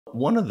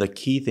One of the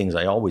key things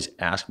I always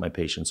ask my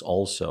patients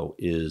also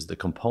is the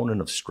component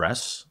of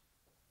stress.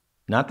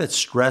 Not that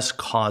stress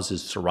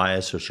causes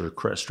psoriasis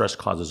or stress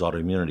causes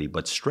autoimmunity,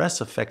 but stress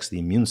affects the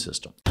immune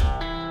system.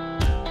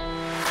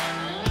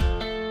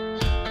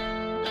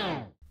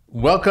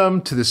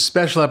 Welcome to this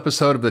special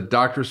episode of the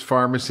Doctor's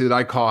Pharmacy that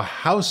I call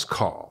House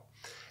Call.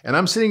 And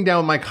I'm sitting down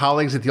with my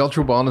colleagues at the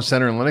UltraWellness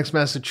Center in Lenox,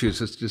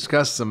 Massachusetts to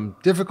discuss some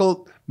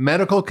difficult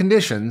medical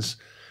conditions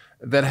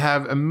that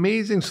have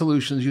amazing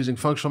solutions using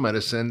functional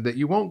medicine that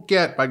you won't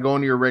get by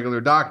going to your regular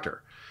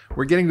doctor.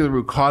 We're getting to the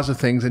root cause of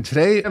things. And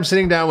today I'm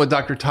sitting down with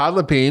Dr. Todd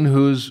LePine,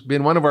 who's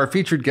been one of our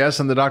featured guests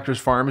on the Doctor's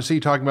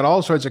Pharmacy, talking about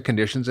all sorts of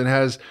conditions and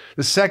has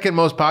the second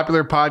most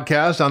popular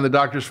podcast on the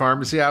Doctor's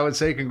Pharmacy, I would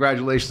say.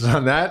 Congratulations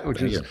on that,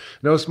 which is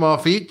no small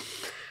feat.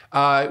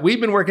 We've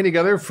been working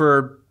together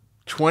for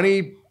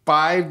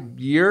 25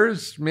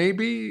 years,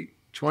 maybe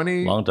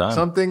 20, long time,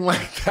 something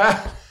like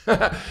that.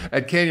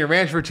 At Canyon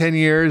Ranch for 10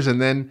 years, and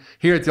then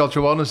here at the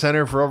UltraWellness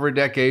Center for over a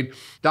decade.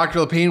 Dr.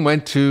 LePine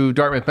went to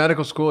Dartmouth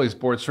Medical School. He's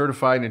board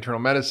certified in internal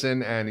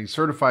medicine, and he's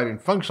certified in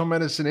functional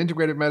medicine,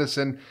 integrative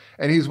medicine,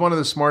 and he's one of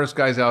the smartest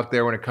guys out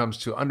there when it comes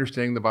to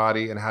understanding the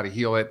body and how to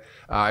heal it.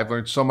 I've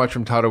learned so much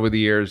from Todd over the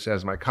years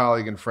as my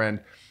colleague and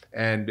friend,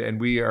 and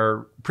we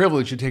are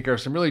privileged to take care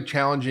of some really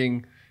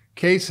challenging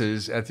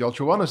cases at the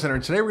UltraWellness Center.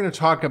 And today we're going to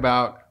talk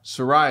about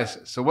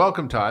psoriasis. So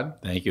welcome, Todd.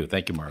 Thank you.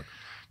 Thank you, Mark.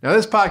 Now,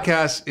 this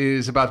podcast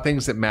is about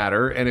things that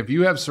matter. And if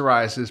you have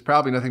psoriasis,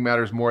 probably nothing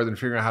matters more than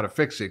figuring out how to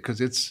fix it, because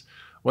it's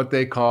what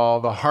they call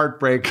the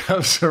heartbreak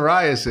of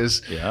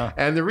psoriasis. Yeah.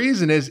 And the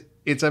reason is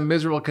it's a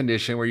miserable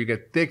condition where you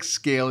get thick,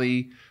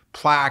 scaly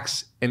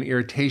plaques and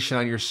irritation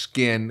on your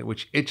skin,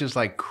 which itches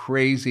like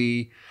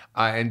crazy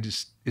and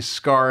just is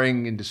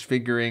scarring and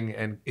disfiguring.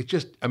 And it's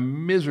just a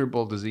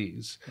miserable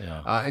disease.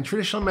 Yeah. And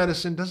traditional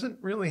medicine doesn't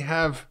really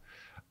have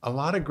a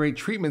lot of great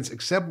treatments,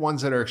 except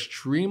ones that are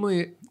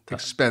extremely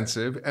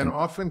expensive and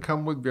often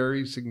come with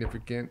very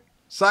significant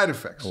side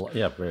effects. Well,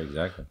 yeah, very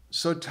exactly.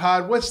 So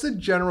Todd, what's the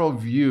general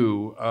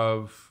view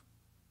of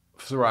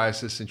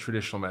psoriasis in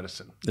traditional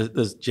medicine?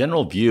 The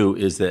general view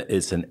is that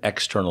it's an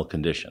external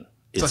condition.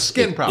 It's a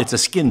skin problem. It's a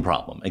skin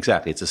problem.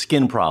 Exactly. It's a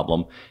skin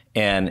problem,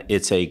 and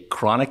it's a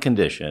chronic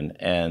condition,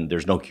 and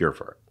there's no cure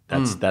for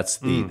it. That's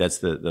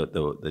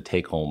the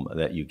take home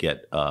that you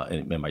get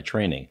in my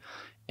training.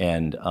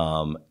 And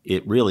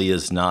it really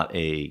is not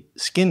a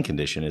skin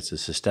condition, it's a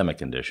systemic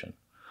condition.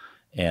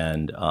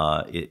 And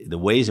the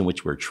ways in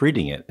which we're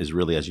treating it is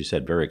really, as you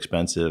said, very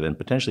expensive and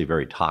potentially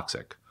very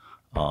toxic.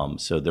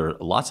 So there are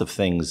lots of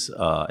things,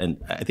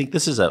 and I think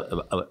this is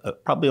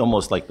probably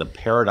almost like the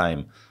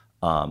paradigm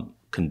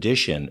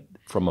condition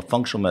from a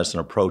functional medicine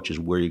approach is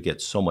where you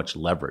get so much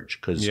leverage,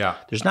 because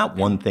there's not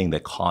one thing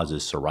that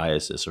causes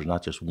psoriasis. There's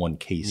not just one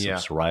case of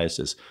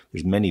psoriasis.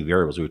 There's many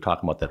variables. We were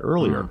talking about that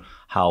earlier,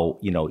 how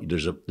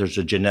there's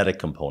a genetic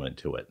component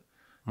to it.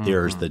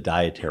 There's the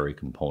dietary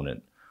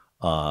component.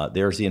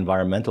 There's the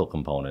environmental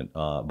component.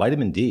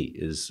 Vitamin D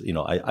is,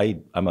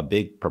 I'm a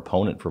big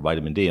proponent for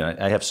vitamin D. And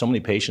I have so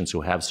many patients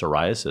who have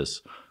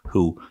psoriasis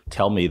who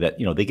tell me that,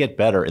 they get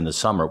better in the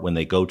summer when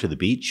they go to the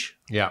beach.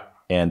 Yeah.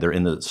 And they're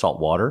in the salt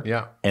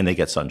water, and they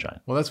get sunshine.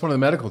 Well, that's one of the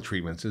medical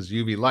treatments is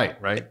UV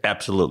light, right?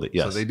 Absolutely,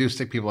 yes. So they do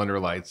stick people under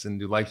lights and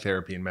do light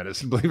therapy in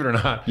medicine, believe it or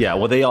not. Yeah,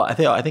 well,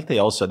 I think they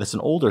also, that's an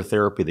older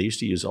therapy. They used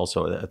to use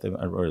also, I think,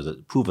 or is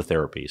it Puva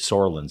therapy,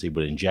 Sorlins. He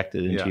would inject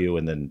it into you,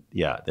 and then,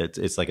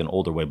 it's like an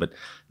older way. But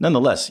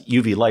nonetheless,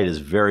 UV light is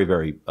very,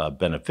 very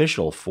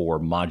beneficial for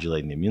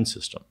modulating the immune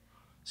system.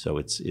 So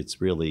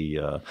it's really,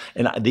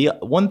 and the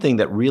one thing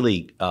that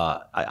really,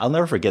 I'll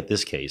never forget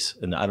this case,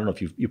 and I don't know if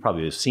you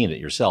probably have seen it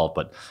yourself,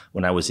 but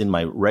when I was in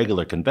my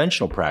regular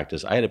conventional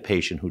practice, I had a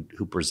patient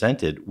who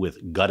presented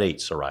with guttate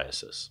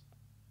psoriasis.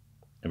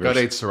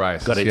 Guttate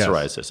psoriasis. Guttate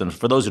psoriasis. And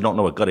for those who don't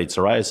know what guttate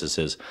psoriasis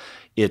is,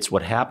 it's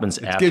what happens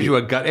after. It gives you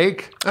a gut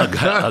ache?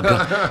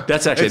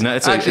 That's actually,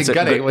 it's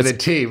gut ache with a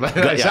T, but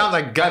it sounds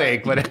like gut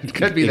ache, but it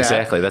could be that.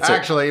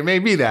 Exactly. It may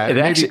be that. It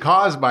may be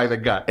caused by the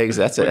gut. We'll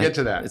get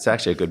to that. It's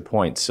actually a good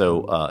point.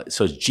 So it's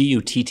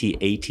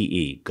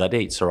guttate,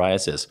 guttate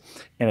psoriasis.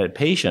 And a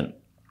patient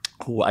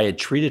who I had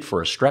treated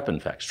for a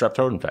strep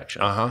throat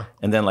infection.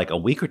 And then like a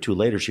week or two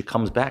later, she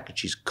comes back and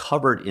she's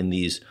covered in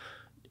these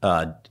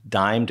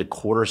dime to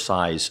quarter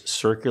size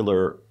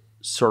circular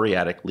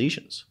psoriatic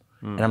lesions.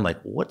 And I'm like,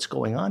 what's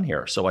going on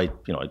here? So I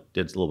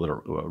did a little bit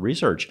of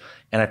research,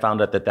 and I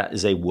found out that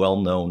is a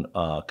well-known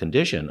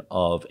condition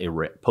of a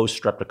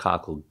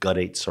post-streptococcal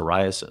guttate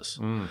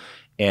psoriasis.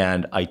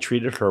 And I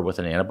treated her with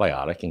an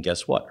antibiotic, and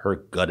guess what? Her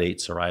guttate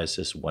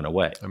psoriasis went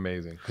away.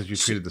 Amazing, because you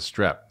treated the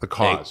strep, the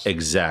cause.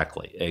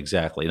 Exactly.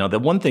 Now, the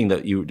one thing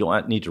that you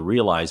don't need to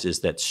realize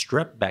is that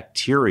strep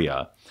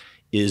bacteria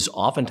is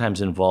oftentimes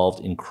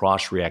involved in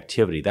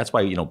cross-reactivity. That's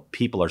why,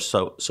 people are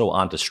so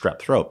onto strep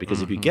throat,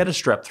 because if you get a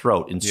strep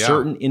throat in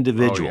certain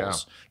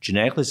individuals,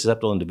 genetically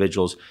susceptible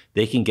individuals,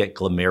 they can get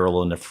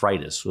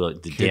glomerulonephritis,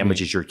 that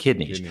damages your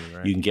kidnees.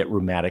 Right. You can get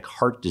rheumatic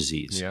heart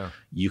disease.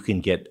 You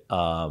can get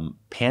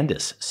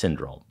Pandas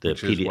syndrome, the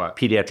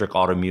pediatric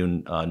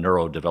autoimmune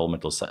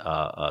neurodevelopmental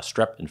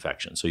strep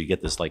infection. So you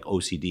get this like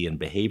OCD and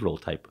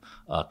behavioral type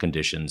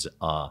conditions.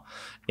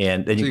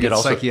 And then you get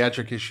also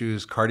psychiatric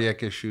issues,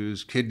 cardiac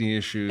issues, kidney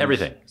issues.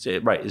 Everything.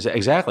 Right,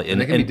 exactly.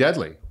 And they can be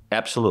deadly.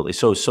 Absolutely.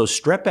 So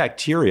strep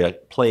bacteria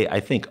play,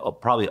 I think,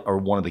 probably are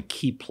one of the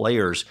key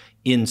players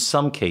in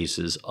some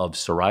cases of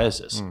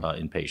psoriasis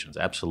in patients.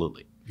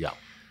 Absolutely. Yeah.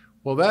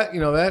 Well,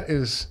 that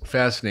is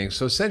fascinating.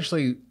 So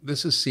essentially,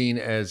 this is seen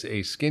as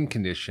a skin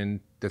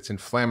condition that's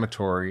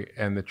inflammatory,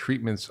 and the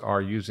treatments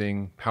are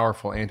using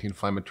powerful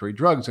anti-inflammatory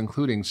drugs,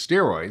 including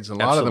steroids. A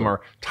lot of them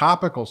are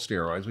topical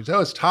steroids. We say,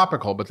 it's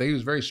topical, but they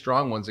use very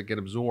strong ones that get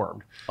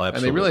absorbed. Oh, and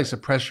they really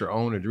suppress your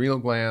own adrenal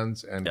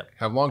glands and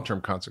have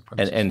long-term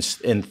consequences.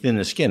 And thin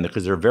the skin,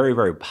 because they're very,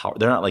 very powerful.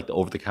 They're not like the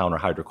over-the-counter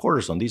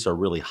hydrocortisone. These are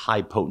really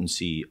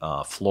high-potency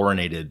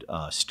fluorinated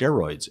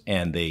steroids,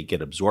 and they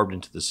get absorbed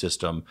into the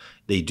system.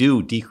 They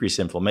do decrease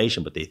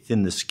inflammation, but they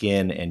thin the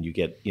skin, and you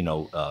get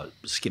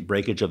skin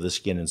breakage of the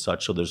skin and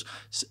such. So there's,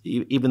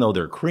 even though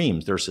they're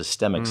creams, there's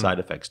systemic side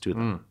effects to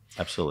them.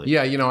 Absolutely.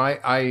 Yeah,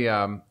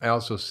 I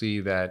also see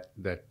that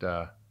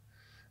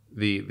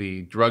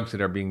the drugs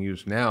that are being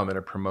used now that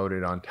are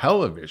promoted on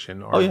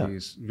television are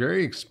these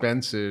very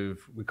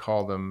expensive, we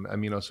call them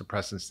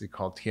immunosuppressants, they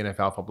call TNF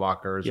alpha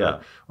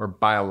blockers or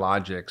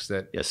biologics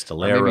that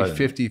are maybe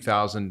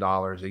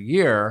 $50,000 a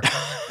year.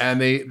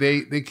 And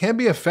they can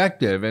be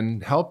effective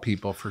and help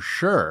people for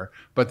sure,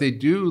 but they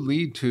do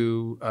lead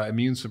to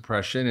immune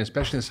suppression,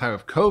 especially in this time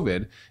of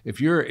COVID. If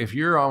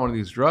you're on one of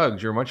these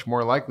drugs, you're much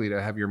more likely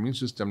to have your immune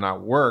system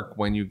not work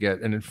when you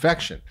get an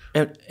infection.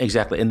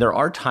 Exactly. And there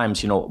are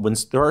times, when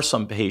there are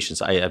some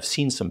patients, I have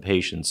seen some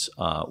patients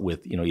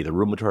with, either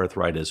rheumatoid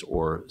arthritis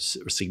or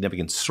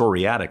significant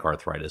psoriatic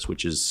arthritis,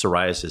 which is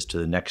psoriasis to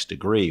the next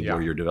degree,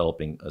 where you're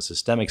developing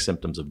systemic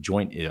symptoms of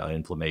joint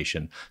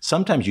inflammation.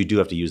 Sometimes you do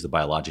have to use the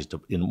biologics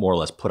to more or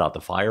less put out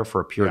the fire for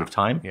a period of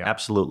time.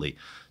 Absolutely.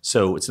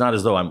 So it's not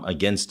as though I'm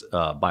against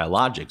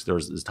biologics.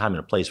 There's a time and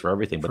a place for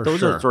everything, but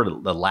those are sort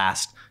of the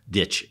last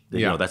ditch.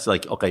 That's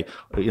like, okay,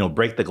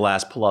 break the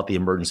glass, pull out the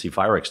emergency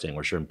fire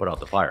extinguisher, and put out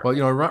the fire. Well,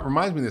 it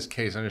reminds me of this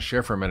case I'm going to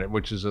share for a minute,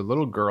 which is a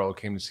little girl who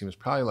came to see me. Was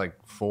probably like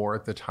 4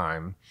 at the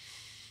time,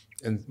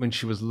 and when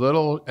she was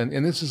little,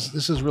 and this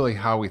is really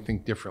how we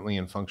think differently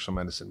in functional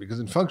medicine,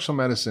 because in functional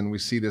medicine we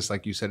see this,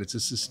 like you said, it's a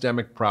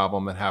systemic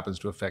problem that happens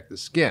to affect the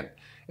skin,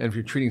 and if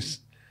you're treating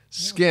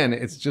skin,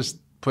 it's just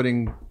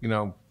putting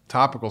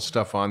topical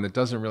stuff on that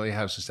doesn't really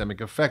have systemic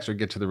effects or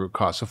get to the root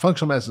cause. So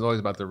functional medicine is always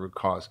about the root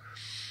cause.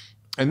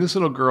 And this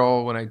little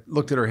girl, when I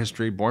looked at her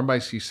history, born by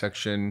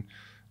C-section,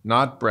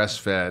 not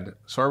breastfed,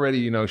 so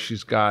already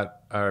she's got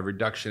a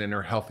reduction in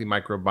her healthy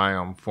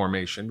microbiome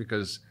formation,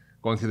 because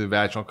going through the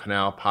vaginal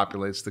canal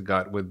populates the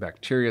gut with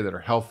bacteria that are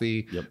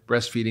healthy.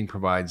 Breastfeeding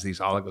provides these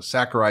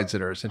oligosaccharides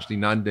that are essentially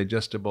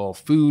non-digestible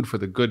food for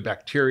the good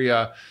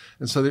bacteria.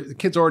 And so the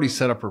kid's already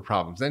set up for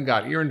problems. Then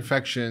got ear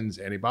infections,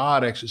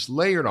 antibiotics, just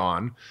layered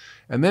on,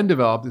 and then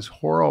developed this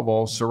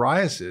horrible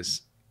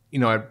psoriasis,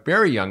 at a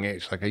very young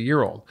age, like a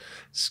year-old.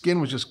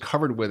 Skin was just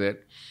covered with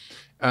it.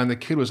 And the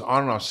kid was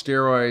on and off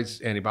steroids,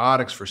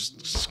 antibiotics for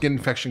skin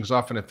infection, because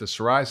often if the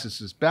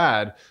psoriasis is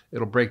bad,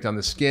 it'll break down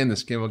the skin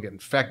will get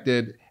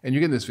infected, and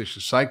you get this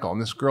vicious cycle.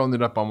 And this girl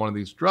ended up on one of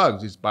these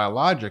drugs, these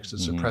biologics that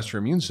suppress her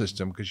immune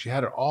system, because she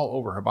had it all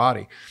over her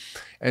body.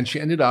 And she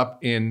ended up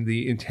in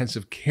the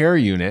intensive care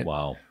unit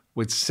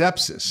with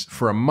sepsis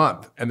for a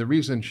month. And the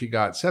reason she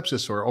got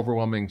sepsis or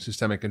overwhelming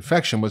systemic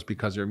infection was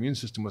because her immune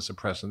system was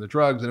suppressing the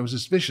drugs, and it was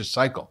this vicious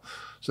cycle.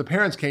 So the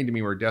parents came to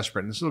me, were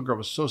desperate, and this little girl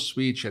was so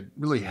sweet. She had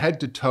really head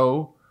to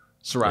toe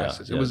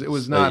psoriasis. It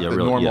was not the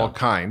normal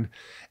kind.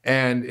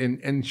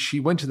 And she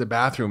went to the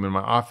bathroom in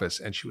my office,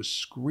 and she was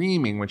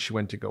screaming when she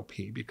went to go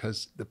pee,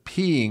 because the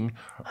peeing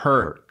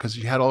hurt, because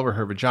she had all over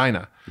her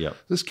vagina.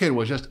 This kid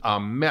was just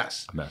a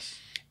mess.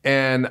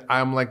 And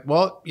I'm like,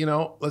 well,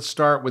 let's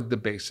start with the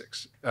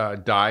basics.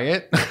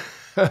 Diet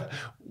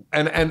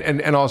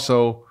and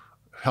also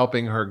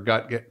helping her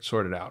gut get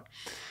sorted out.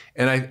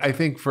 And I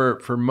think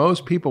for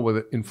most people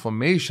with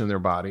inflammation in their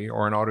body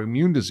or an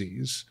autoimmune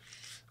disease,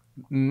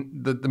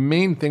 the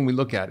main thing we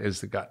look at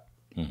is the gut.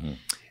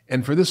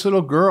 And for this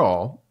little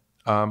girl,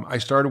 I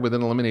started with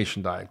an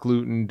elimination diet,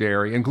 gluten,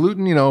 dairy. And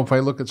gluten, if I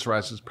look at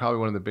psoriasis, is probably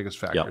one of the biggest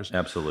factors.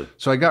 Absolutely.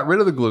 So I got rid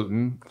of the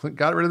gluten,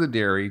 got rid of the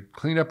dairy,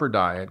 cleaned up her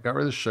diet, got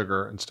rid of the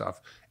sugar and stuff.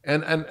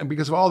 And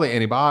because of all the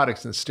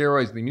antibiotics and the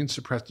steroids and the immune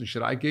suppressant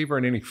shit, I gave her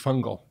an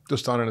antifungal,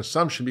 just on an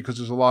assumption, because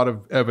there's a lot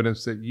of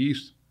evidence that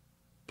yeast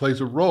plays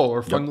a role,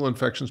 or fungal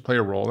infections play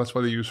a role. That's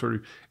why they use sort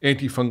of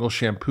antifungal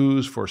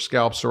shampoos for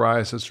scalp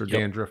psoriasis or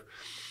dandruff.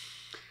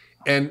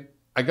 And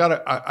I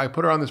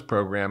put her on this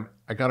program.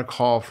 I got a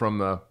call from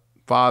the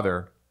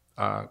father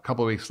a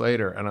couple of weeks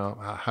later, and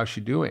how's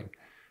she doing?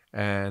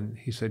 And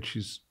he said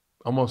she's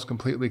almost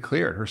completely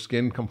cleared. Her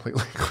skin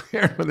completely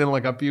cleared within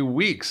like a few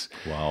weeks.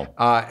 Wow.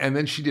 And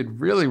then she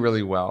did really,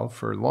 really well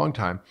for a long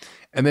time.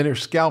 And then her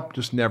scalp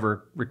just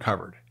never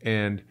recovered.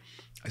 And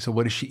I said,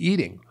 what is she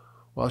eating?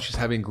 Well, she's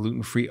having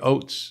gluten-free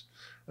oats.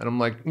 And I'm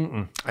like,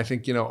 I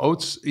think,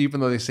 oats, even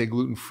though they say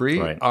gluten-free,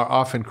 are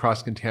often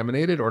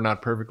cross-contaminated or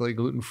not perfectly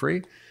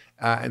gluten-free.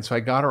 And so I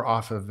got her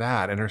off of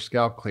that, and her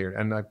scalp cleared,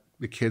 and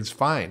the kid's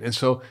fine. And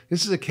so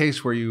this is a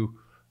case where you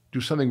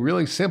do something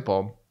really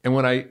simple, and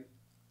when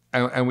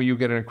you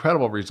get an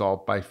incredible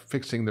result by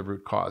fixing the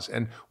root cause.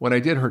 And when I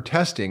did her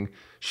testing,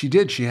 she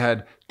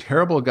had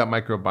terrible gut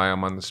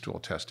microbiome on the stool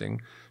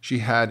testing. She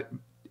had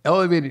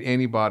elevated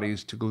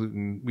antibodies to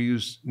gluten. We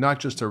use not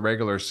just a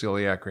regular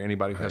celiac or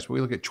antibody test, but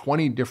we look at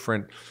 20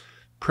 different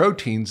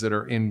proteins that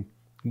are in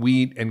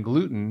wheat and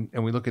gluten,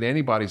 and we look at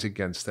antibodies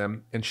against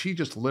them, and she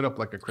just lit up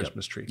like a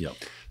Christmas tree.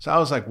 So I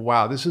was like,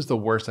 wow, this is the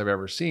worst I've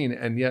ever seen.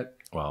 And yet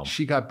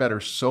she got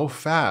better so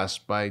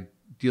fast by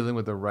dealing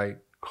with the right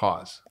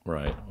cause.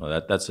 Right.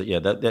 Well, that's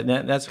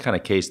the kind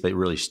of case that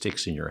really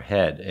sticks in your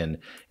head. And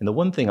the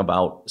one thing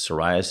about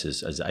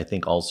psoriasis is I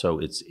think also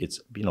it's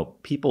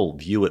people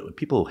view it,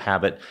 people who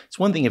have it. It's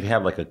one thing if you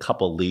have like a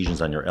couple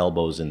lesions on your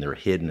elbows and they're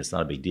hidden, it's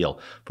not a big deal.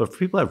 But for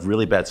people who have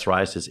really bad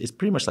psoriasis, it's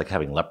pretty much like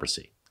having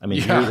leprosy. I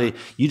mean,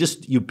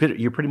 you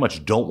pretty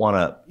much don't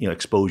want to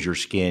expose your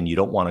skin. You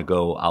don't want to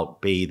go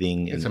out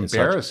bathing. It's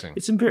embarrassing.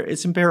 It's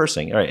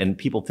embarrassing. All right, and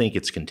people think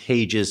it's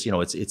contagious.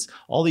 It's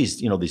all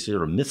these these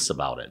sort of myths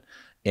about it.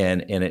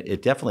 And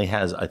it definitely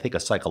has, I think, a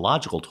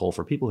psychological toll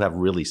for people who have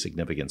really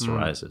significant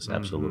psoriasis.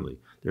 Absolutely,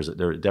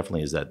 there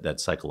definitely is that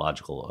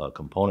psychological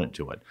component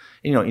to it.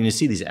 And you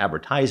see these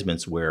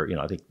advertisements where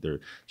I think there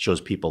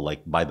shows people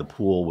like by the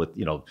pool with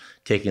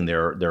taking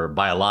their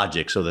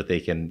biologics so that they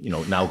can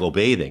now go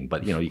bathing.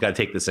 But you got to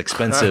take this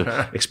expensive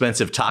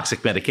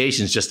toxic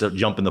medications just to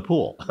jump in the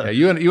pool. Yeah,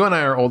 you and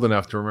I are old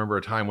enough to remember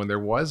a time when there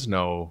was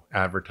no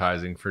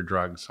advertising for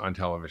drugs on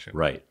television.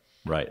 Right.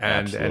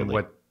 And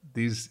what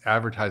these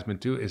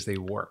advertisements do is they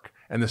work.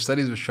 And the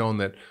studies have shown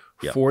that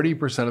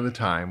 40% of the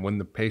time when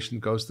the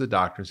patient goes to the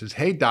doctor and says,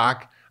 hey,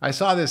 doc, I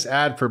saw this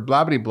ad for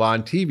blah, blah, blah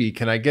on TV.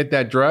 Can I get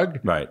that drug?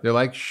 Right. They're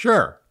like,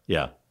 sure.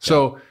 Yeah.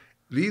 So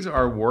these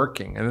are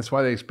working. And that's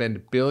why they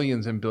spend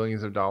billions and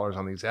billions of dollars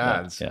on these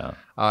ads. Yeah.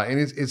 And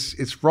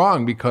it's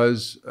wrong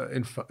because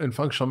in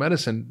functional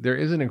medicine, there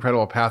is an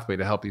incredible pathway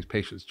to help these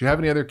patients. Do you have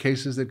any other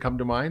cases that come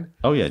to mind?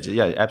 Oh, yeah,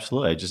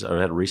 absolutely.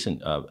 I had a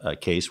recent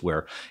case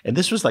where, and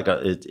this was like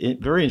a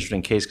very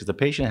interesting case because the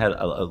patient had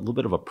a little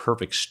bit of a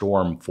perfect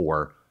storm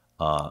for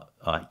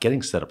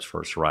getting setups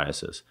for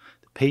psoriasis.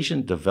 The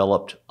patient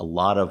developed a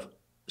lot of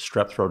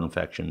strep throat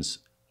infections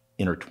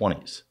in her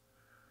 20s.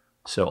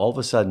 So all of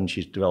a sudden,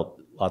 she's developed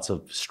lots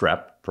of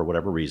strep for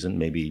whatever reason,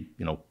 maybe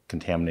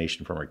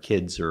contamination from her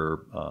kids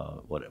or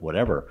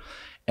whatever,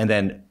 and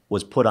then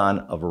was put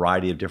on a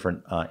variety of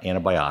different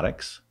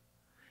antibiotics.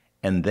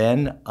 And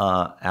then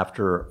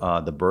after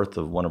the birth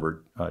of one of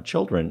her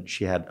children,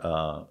 she had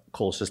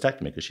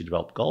cholecystectomy because she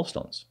developed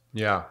gallstones.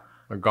 Yeah.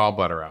 A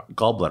gallbladder out.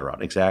 Gallbladder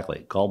out,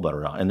 exactly.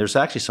 Gallbladder out. And there's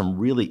actually some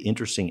really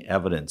interesting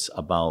evidence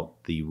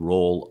about the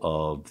role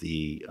of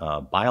the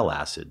bile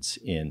acids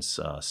in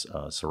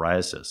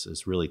psoriasis.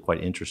 It's really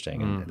quite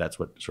interesting, and that's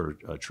what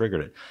sort of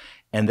triggered it.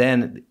 And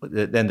then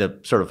to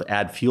sort of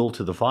add fuel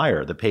to the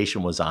fire, the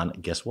patient was on,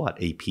 guess what,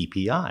 a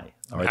PPI.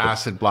 Right?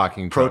 Acid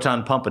blocking.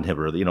 Proton pump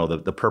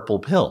inhibitor, the purple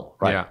pill,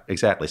 right? Yeah.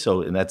 Exactly.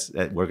 So, and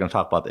we're going to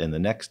talk about that in the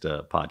next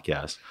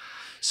podcast.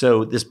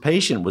 So this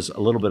patient was a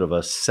little bit of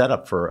a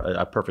setup for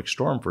a perfect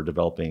storm for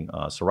developing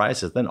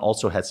psoriasis, then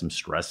also had some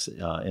stress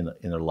in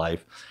their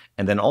life.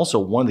 And then also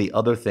one of the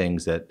other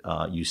things that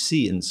you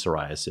see in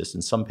psoriasis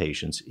in some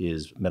patients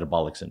is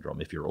metabolic syndrome.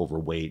 If you're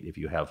overweight, if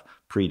you have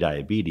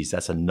prediabetes,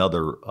 that's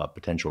another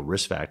potential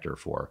risk factor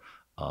for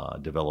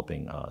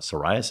developing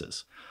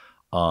psoriasis.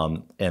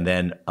 And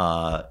then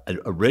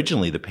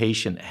originally the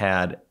patient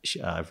had,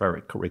 if I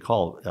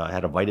recall,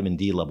 had a vitamin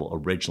D level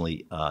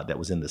originally that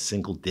was in the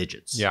single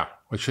digits. Yeah,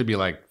 which should be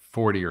like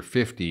 40 or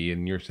 50,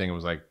 and you're saying it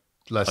was like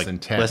less than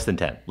 10. Less than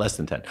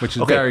 10. Which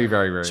is very,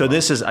 very, very So low.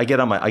 This is, I get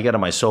on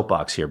my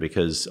soapbox here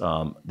because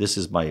this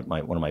is my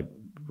one of my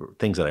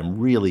things that I'm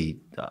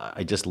really,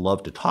 I just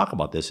love to talk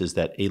about this, is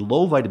that a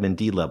low vitamin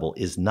D level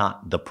is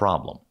not the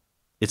problem.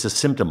 It's a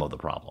symptom of the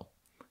problem.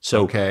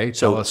 So,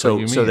 so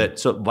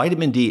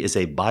vitamin D is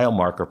a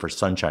biomarker for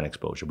sunshine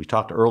exposure. We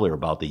talked earlier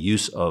about the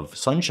use of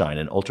sunshine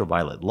and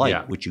ultraviolet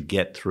light, which you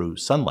get through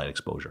sunlight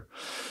exposure.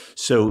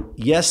 So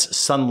yes,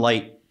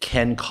 sunlight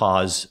can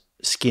cause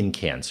skin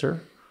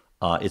cancer.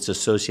 It's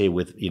associated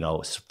with,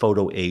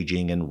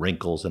 photoaging and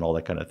wrinkles and all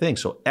that kind of thing.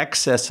 So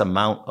excess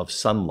amount of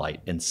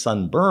sunlight and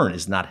sunburn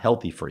is not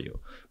healthy for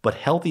you. But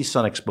healthy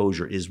sun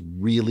exposure is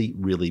really,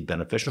 really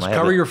beneficial. Just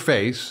cover your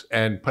face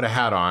and put a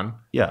hat on.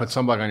 Yeah. Put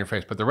sunblock on your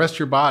face. But the rest of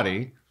your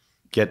body,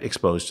 get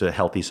exposed to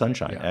healthy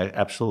sunshine.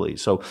 Absolutely.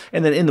 So,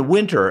 and then in the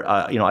winter,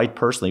 I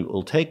personally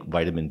will take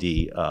vitamin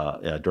D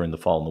during the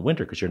fall and the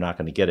winter because you're not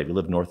going to get it. If you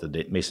live north of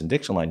the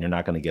Mason-Dixon line, you're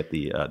not going to get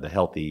the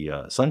healthy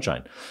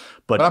sunshine.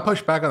 But I'll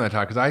push back on that,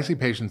 Todd, because I see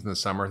patients in the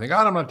summer think,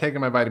 I'm not taking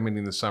my vitamin D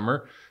in the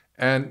summer.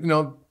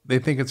 And, they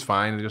think it's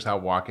fine. They're just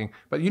out walking.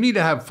 But you need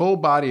to have full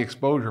body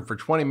exposure for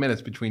 20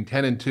 minutes between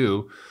 10 and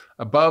 2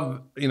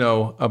 above,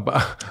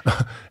 above.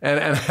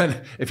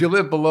 and if you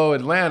live below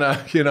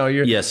Atlanta,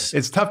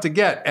 it's tough to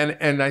get.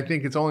 And I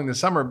think it's only in the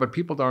summer, but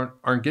people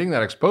aren't getting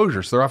that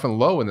exposure. So they're often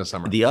low in the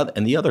summer. The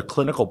other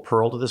clinical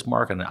pearl to this,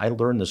 Mark, and I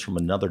learned this from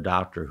another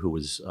doctor who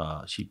was,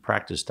 she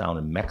practiced down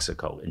in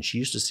Mexico, and she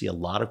used to see a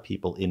lot of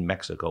people in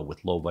Mexico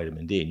with low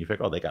vitamin D. And you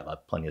figure, they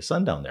got plenty of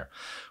sun down there.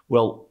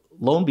 Well,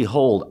 lo and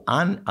behold,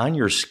 on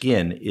your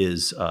skin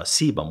is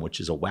sebum, which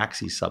is a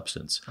waxy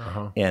substance.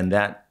 And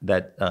that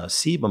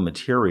sebum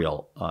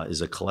material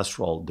is a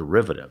cholesterol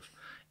derivative.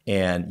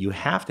 And you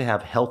have to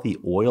have healthy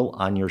oil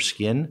on your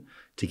skin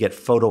to get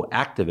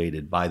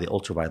photoactivated by the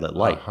ultraviolet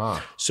light.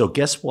 So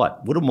guess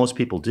what? What do most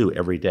people do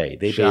every day?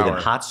 They bathe in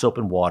hot soap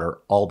and water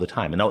all the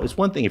time. And now it's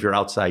one thing if you're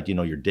outside,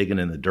 you're digging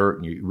in the dirt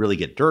and you really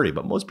get dirty,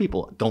 but most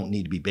people don't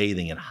need to be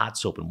bathing in hot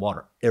soap and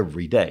water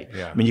every day.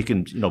 I mean, you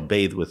can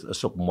bathe with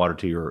soap and water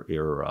to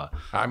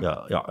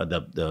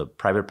the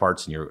private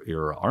parts in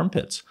your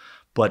armpits.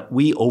 But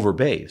we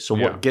overbathe. So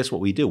guess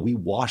what we do? We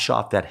wash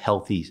off that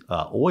healthy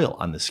oil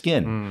on the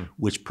skin,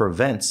 which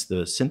prevents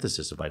the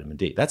synthesis of vitamin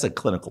D. That's a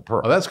clinical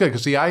pearl. Oh, that's good.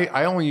 Because see,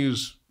 I only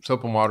use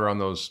soap and water on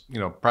those,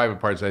 private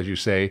parts, as you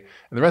say,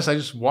 and the rest I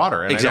just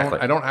water. And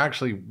I don't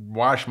actually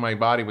wash my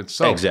body with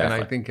soap. And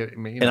I think it.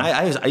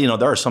 And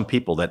there are some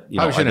people that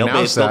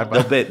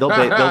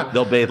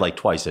they'll bathe like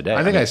twice a day.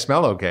 I think I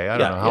smell okay. I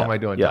don't know how am I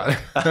doing.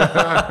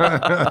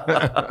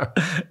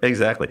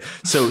 Exactly.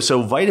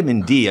 So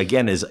vitamin D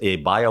again is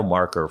a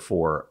biomarker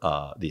for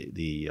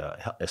the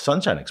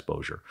sunshine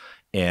exposure.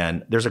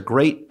 And there's a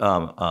great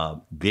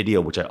video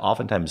which I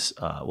oftentimes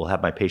will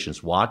have my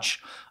patients watch.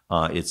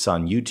 It's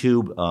on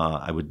YouTube.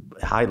 I would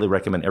highly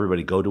recommend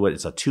everybody go to it.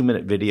 It's a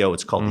 2-minute video.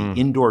 It's called The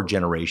Indoor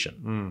Generation.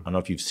 I don't know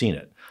if you've seen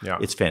it.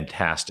 It's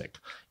fantastic.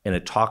 And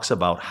it talks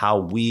about how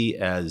we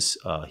as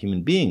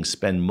human beings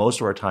spend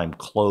most of our time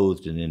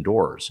clothed and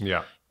indoors.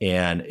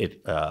 And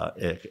it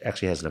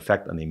actually has an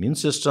effect on the immune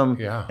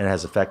system, and it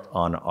has effect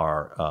on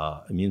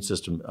our immune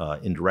system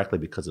indirectly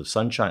because of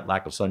sunshine,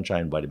 lack of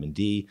sunshine, vitamin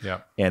D.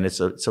 And it's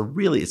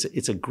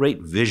a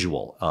great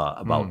visual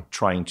about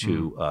trying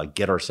to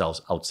get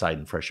ourselves outside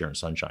in fresh air and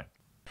sunshine.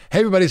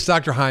 Hey everybody, it's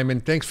Dr.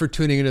 Hyman. Thanks for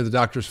tuning into the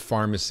Doctor's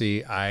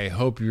Pharmacy. I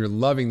hope you're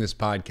loving this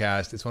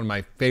podcast. It's one of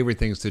my favorite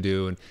things to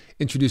do, and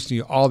introducing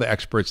you all the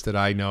experts that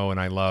I know and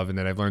I love and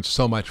that I've learned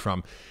so much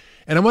from.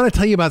 And I want to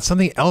tell you about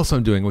something else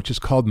I'm doing, which is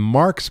called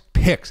Mark's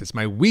Picks. It's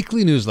my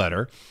weekly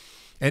newsletter.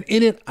 And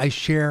in it, I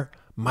share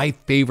my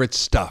favorite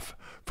stuff,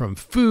 from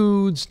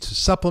foods to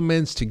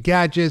supplements to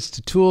gadgets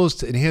to tools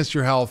to enhance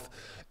your health.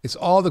 It's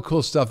all the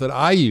cool stuff that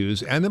I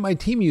use and that my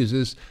team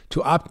uses to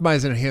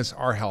optimize and enhance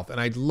our health.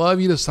 And I'd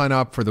love you to sign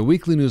up for the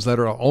weekly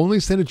newsletter. I'll only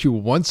send it to you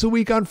once a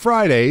week on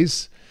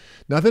Fridays.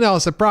 Nothing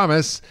else, I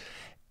promise.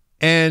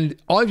 And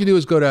all you have to do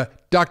is go to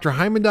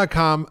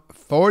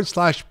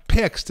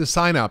drhyman.com/picks to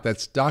sign up.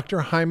 That's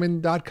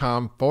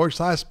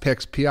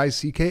drhyman.com/picks,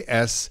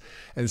 P-I-C-K-S,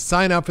 and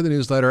sign up for the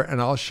newsletter. And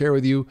I'll share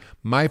with you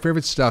my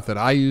favorite stuff that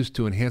I use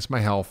to enhance my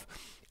health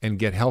and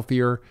get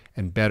healthier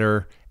and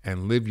better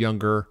and live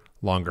younger,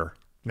 longer.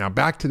 Now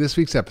back to this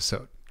week's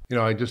episode.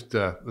 I just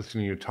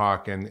listening to you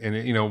talk, and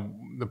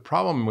the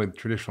problem with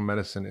traditional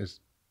medicine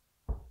is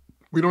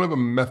we don't have a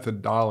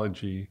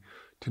methodology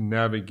to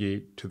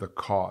navigate to the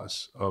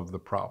cause of the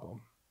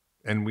problem.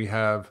 And we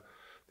have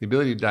the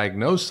ability to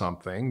diagnose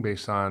something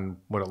based on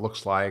what it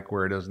looks like,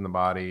 where it is in the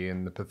body,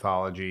 and the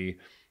pathology,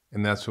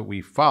 and that's what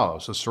we follow.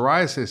 So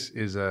psoriasis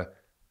is a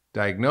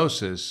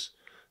diagnosis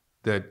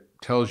that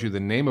tells you the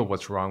name of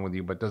what's wrong with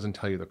you, but doesn't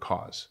tell you the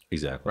cause.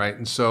 Exactly. Right?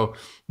 And so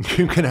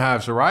you can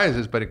have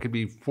psoriasis, but it could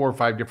be 4 or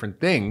 5 different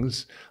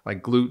things,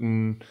 like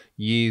gluten,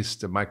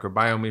 yeast, a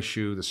microbiome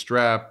issue, the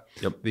strep,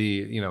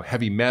 the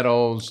heavy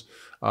metals,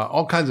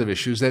 all kinds of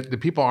issues that the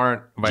people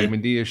aren't,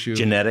 vitamin D issue.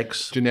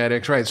 Genetics,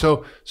 right.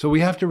 So we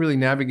have to really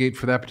navigate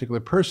for that particular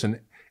person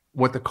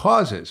what the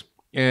cause is.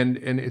 And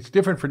it's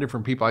different for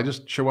different people. I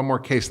just share one more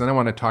case, and then I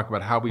want to talk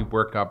about how we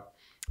work up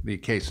the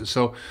cases.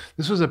 So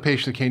this was a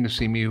patient that came to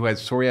see me who had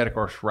psoriatic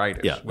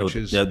arthritis, which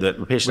is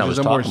the patient I was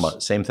talking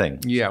about, same thing.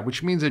 Yeah,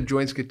 which means that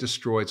joints get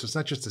destroyed. So it's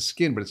not just the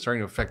skin, but it's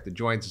starting to affect the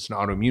joints. It's an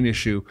autoimmune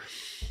issue.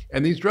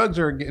 And these drugs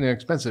are getting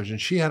expensive.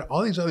 And she had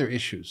all these other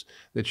issues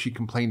that she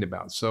complained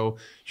about. So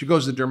she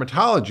goes to the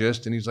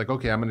dermatologist, and he's like,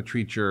 okay, I'm going to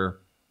treat your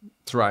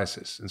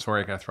psoriasis and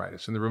psoriatic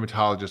arthritis. And the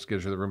rheumatologist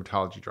gives her the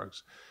rheumatology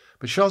drugs.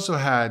 But she also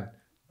had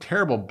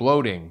terrible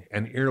bloating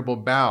and irritable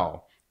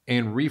bowel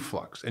and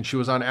reflux. And she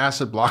was on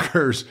acid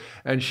blockers,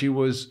 and she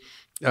was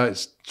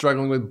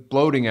struggling with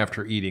bloating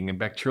after eating and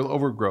bacterial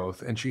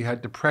overgrowth. And she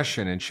had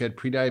depression and she had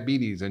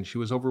prediabetes and she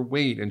was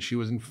overweight and she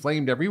was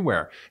inflamed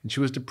everywhere and she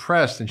was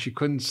depressed and she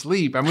couldn't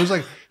sleep. I mean, it was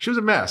like, she was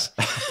a mess.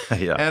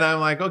 Yeah. And I'm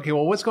like, okay,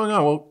 well, what's going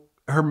on? Well,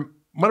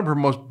 one of her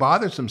most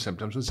bothersome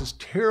symptoms was this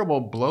terrible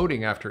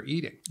bloating after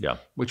eeating,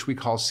 which we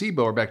call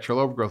SIBO or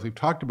bacterial overgrowth. We've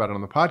talked about it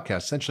on the podcast.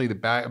 Essentially,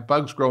 the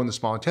bugs grow in the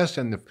small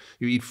intestine.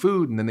 You eat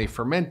food and then they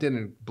ferment it and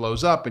it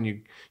blows up and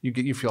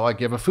you feel like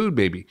you have a food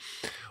baby.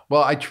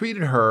 Well, I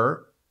treated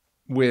her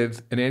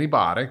with an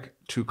antibiotic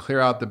to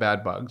clear out the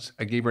bad bugs.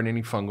 I gave her an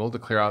antifungal to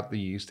clear out the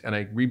yeast, and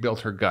I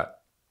rebuilt her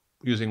gut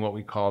using what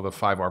we call the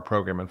 5R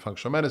program in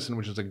functional medicine,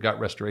 which is a gut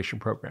restoration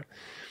program.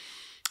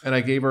 And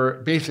I gave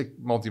her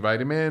basic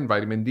multivitamin,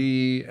 vitamin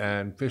D,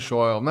 and fish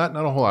oil, not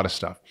a whole lot of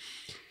stuff.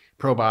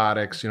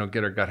 Probiotics,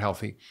 get her gut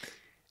healthy.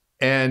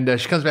 And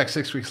she comes back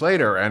 6 weeks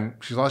later, and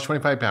she's lost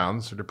 25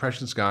 pounds. Her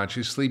depression's gone.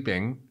 She's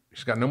sleeping.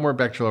 She's got no more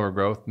bacterial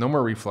overgrowth, no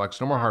more reflux,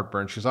 no more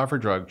heartburn. She's off her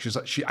drug.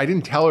 I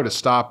didn't tell her to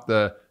stop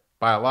the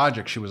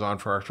biologic she was on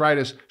for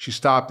arthritis. She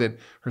stopped it.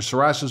 Her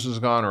psoriasis was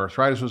gone. Her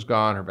arthritis was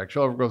gone. Her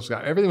bacterial overgrowth was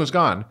gone. Everything was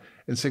gone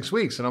in 6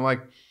 weeks. And I'm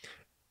like,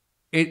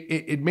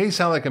 it may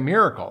sound like a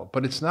miracle,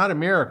 but it's not a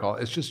miracle.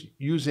 It's just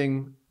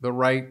using the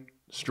right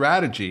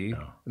strategy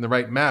and the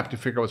right map to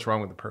figure out what's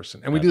wrong with the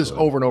person. And we do this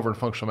over and over in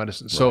functional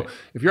medicine. So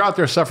if you're out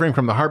there suffering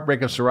from the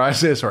heartbreak of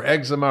psoriasis or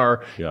eczema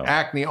or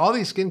acne, all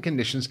these skin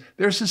conditions,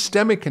 they're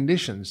systemic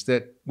conditions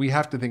that we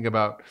have to think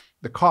about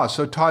the cause.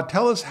 So Todd,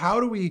 tell us, how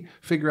do we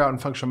figure out in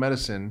functional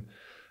medicine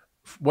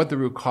what the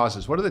root cause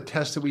is? What are the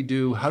tests that we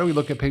do? How do we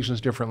look at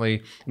patients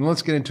differently? And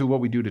let's get into what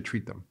we do to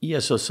treat them. Yeah,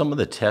 so some of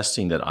the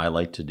testing that I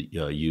like to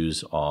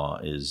use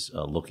is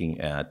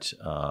looking at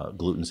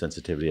gluten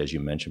sensitivity, as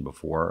you mentioned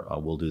before.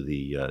 We'll do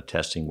the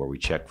testing where we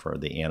check for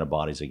the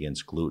antibodies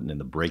against gluten and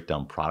the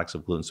breakdown products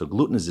of gluten. So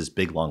gluten is this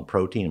big, long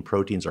protein, and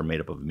proteins are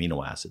made up of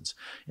amino acids,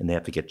 and they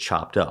have to get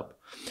chopped up.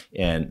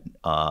 And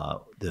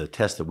the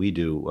test that we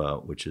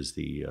do, which is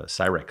the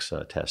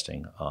Cyrex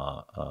testing,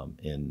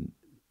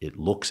 it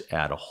looks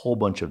at a whole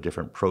bunch of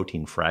different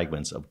protein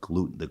fragments of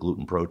gluten, the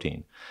gluten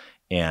protein,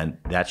 and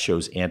that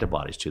shows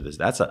antibodies to this.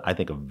 That's, I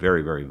think, a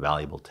very, very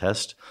valuable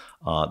test.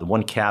 The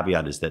one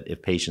caveat is that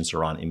if patients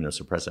are on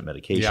immunosuppressant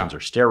medications or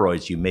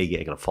steroids, you may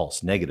get a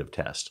false negative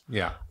test.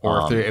 Yeah,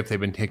 or if they've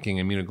been taking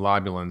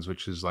immunoglobulins,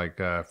 which is like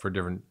for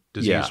different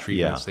disease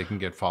treatments, they can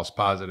get false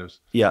positives.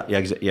 Yeah,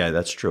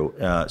 that's true.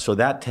 So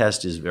that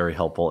test is very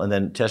helpful. And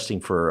then testing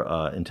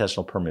for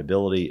intestinal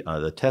permeability,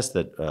 the test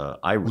that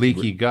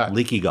leaky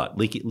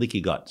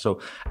gut.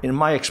 So in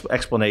my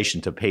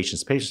explanation to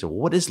patients say, well,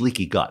 what is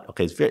leaky gut?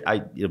 Okay,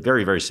 it's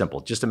very, very simple.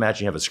 Just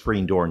imagine you have a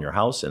screen door in your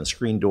house, and the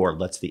screen door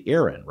lets the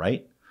air in,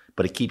 right?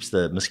 But it keeps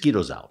the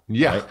mosquitoes out.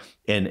 Yeah. Right?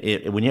 And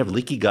when you have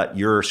leaky gut,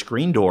 your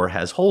screen door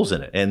has holes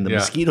in it, and the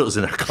mosquitoes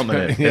in it are coming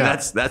in. And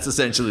that's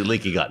essentially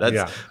leaky gut.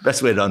 That's the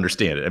best way to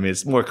understand it. I mean,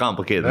 it's more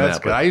complicated than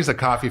that. Good. I use a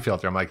coffee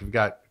filter. I'm like, you've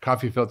got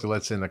coffee filter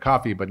lets in the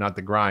coffee, but not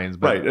the grinds.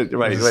 But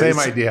right. Same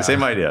idea.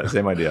 Same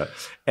idea.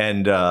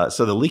 And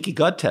so the leaky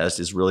gut test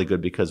is really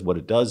good because what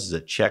it does is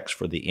it checks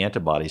for the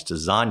antibodies to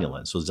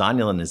zonulin. So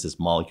zonulin is this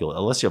molecule.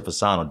 Alessio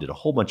Fasano did a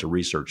whole bunch of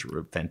research,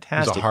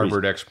 fantastic. He's a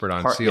Harvard expert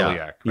on celiac.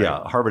 Right?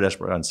 Yeah, Harvard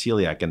expert on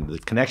celiac and the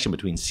connection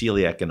between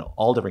celiac and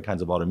all different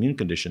kinds of autoimmune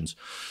conditions.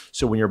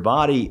 So when your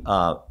body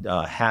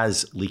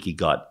has leaky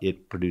gut,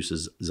 it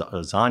produces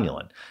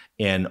zonulin.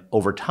 And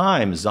over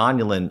time,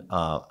 zonulin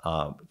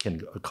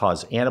can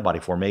cause antibody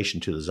formation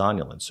to the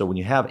zonulin. So when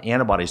you have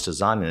antibodies to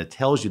zonulin, it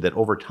tells you that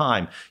over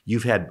time,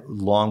 you've had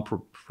long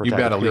you've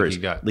got a leaky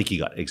gut. Leaky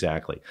gut,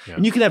 exactly. Yeah.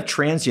 And you can have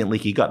transient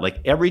leaky gut. Like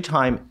every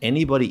time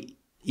anybody,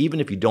 even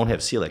if you don't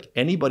have celiac,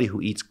 anybody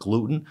who eats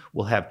gluten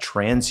will have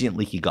transient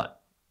leaky gut.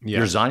 Yes.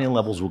 Your zonulin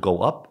levels will go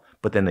up,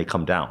 but then they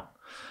come down.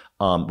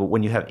 But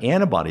when you have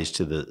antibodies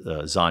to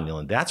the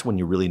zonulin, that's when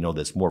you really know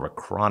that's more of a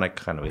chronic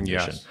kind of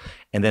condition. Yes.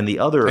 And then the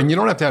other... And you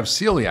don't have to have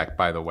celiac,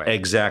 by the way.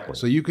 Exactly.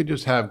 So you could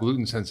just have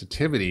gluten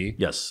sensitivity.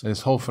 Yes. And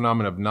this whole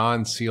phenomenon of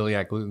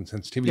non-celiac gluten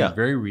sensitivity is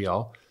very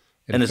real.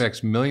 It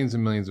affects millions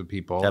and millions of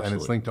people. Absolutely.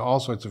 And it's linked to all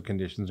sorts of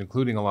conditions,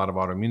 including a lot of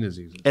autoimmune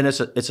diseases. And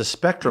it's a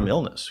spectrum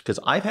illness, because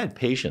I've had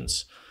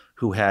patients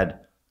who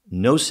had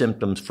no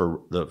symptoms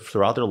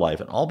throughout their life,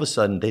 and all of a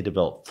sudden they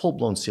develop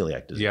full-blown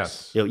celiac disease.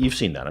 Yes, you've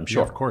seen that, I'm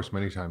sure. Yeah, of course,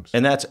 many times.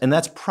 And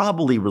that's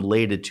probably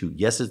related to,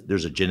 yes,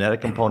 there's a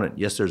genetic component.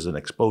 Yes, there's an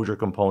exposure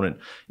component.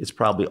 It's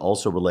probably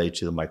also related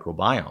to the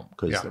microbiome,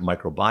 because the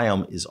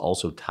microbiome is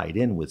also tied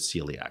in with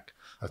celiac.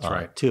 That's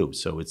right. Too.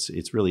 So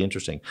it's really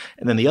interesting.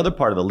 And then the other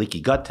part of the leaky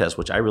gut test,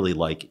 which I really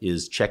like,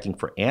 is checking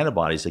for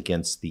antibodies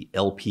against the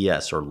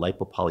LPS, or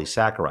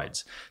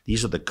lipopolysaccharides.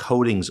 These are the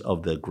coatings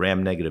of the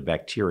gram-negative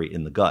bacteria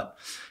in the gut.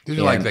 These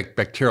are like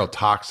bacterial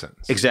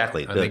toxins.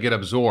 Exactly. And they get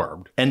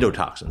absorbed.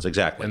 Endotoxins,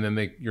 exactly. And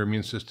then your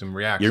immune system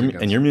reacts. Your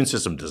immune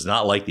system does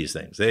not like these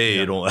things.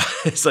 They don't.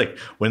 It's like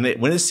when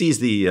it sees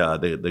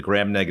the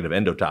gram-negative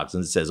endotoxins,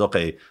 it says,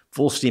 okay,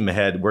 full steam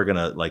ahead. We're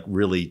gonna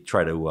really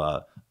try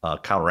to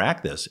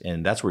counteract this,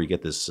 and that's where you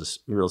get this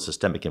real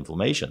systemic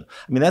inflammation.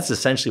 I mean, that's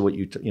essentially what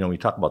when you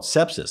talk about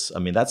sepsis. I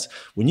mean, that's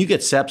when you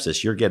get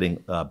sepsis, you're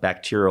getting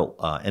bacterial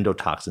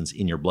endotoxins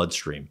in your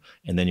bloodstream,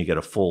 and then you get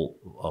a full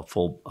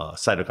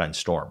cytokine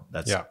storm.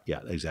 That's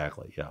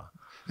exactly. Yeah,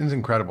 it's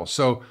incredible.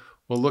 So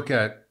we'll look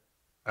at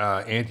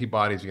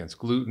antibodies against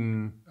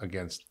gluten,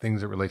 against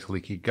things that relate to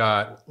leaky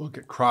gut. We'll look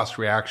at cross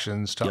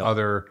reactions to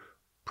other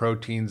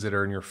proteins that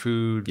are in your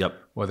food,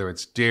 whether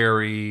it's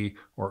dairy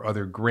or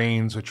other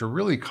grains, which are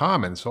really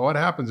common. So what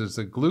happens is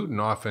the gluten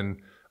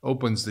often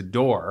opens the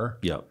door,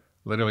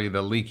 literally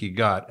the leaky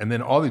gut, and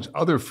then all these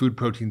other food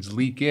proteins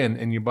leak in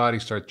and your body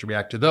starts to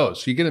react to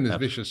those. So you get in this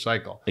vicious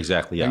cycle.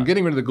 Exactly, yeah. And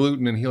getting rid of the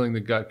gluten and healing the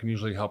gut can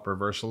usually help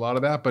reverse a lot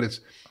of that, but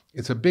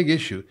it's a big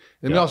issue.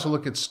 And we also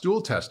look at stool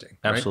testing,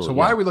 right? Absolutely, so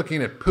why are we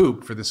looking at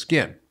poop for the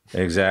skin?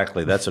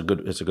 Exactly. It's a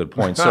good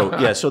point.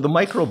 So so the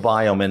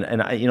microbiome and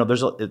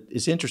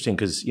it's interesting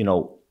because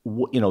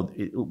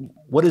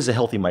what is a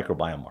healthy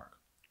microbiome, Mark?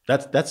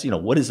 That's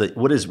what is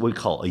we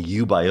call a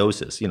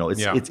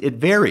eubiosis. It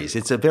varies.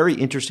 It's a very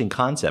interesting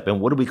concept. And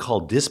what do we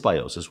call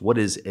dysbiosis? What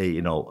is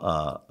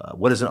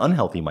what is an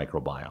unhealthy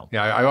microbiome?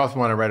 Yeah, I often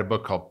want to write a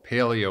book called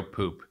Paleo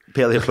Poop.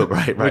 Paleo poop,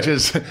 right. Which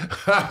is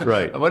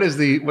right. What is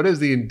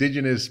the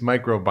indigenous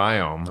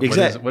microbiome?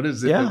 Exactly. What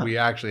is it that we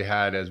actually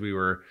had as we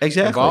were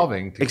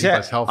evolving to keep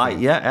us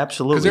healthy?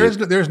 Absolutely. Because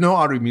there's no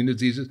autoimmune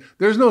diseases.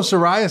 There's no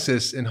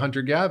psoriasis in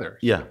hunter-gatherers.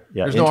 Yeah.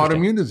 There's no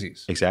autoimmune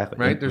disease. Exactly.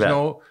 Right. There's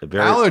no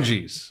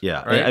allergies.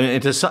 Yeah. Right? I mean,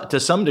 to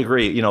some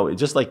degree,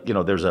 just like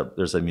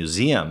there's a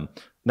museum.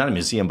 Not a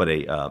museum, but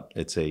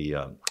it's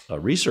a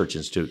research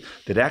institute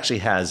that actually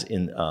has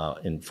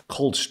in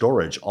cold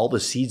storage all the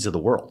seeds of the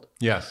world.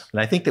 Yes, and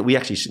I think that we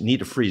actually need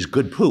to freeze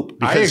good poop.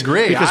 I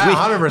agree. Because I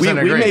 100%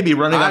 agree. We may be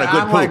running out of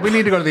good poop. Like, we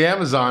need to go to the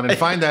Amazon and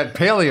find that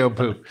paleo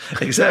poop.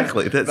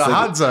 Exactly. The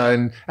Hadza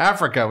in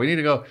Africa. We need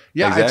to go.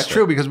 Yeah, exactly. It's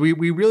true because we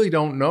really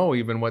don't know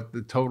even what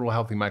the total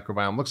healthy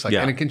microbiome looks like,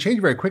 and it can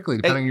change very quickly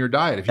depending on your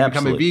diet. If you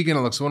become a vegan,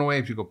 it looks one way.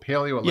 If you go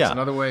paleo, it looks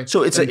another way.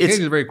 So it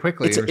changes very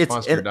quickly in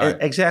response to your diet.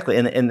 Exactly,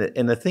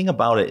 and the thing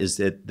about it is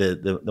that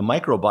the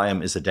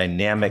microbiome is a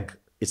dynamic.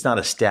 It's not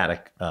a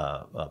static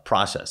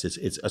process.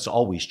 It's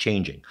always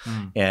changing,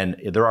 and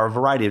there are a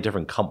variety of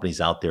different companies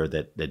out there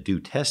that do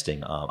testing.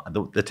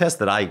 The test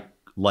that I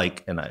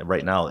like, and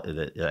right now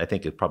that I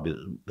think is probably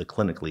the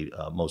clinically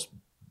most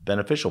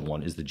beneficial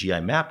one is the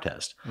GI map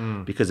test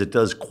because it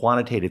does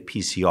quantitative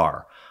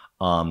PCR.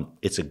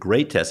 It's a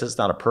great test. It's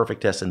not a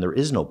perfect test, and there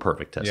is no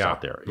perfect test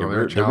out there.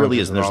 There really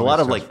isn't. There's a lot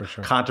of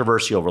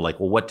controversy over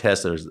what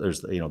test.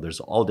 There's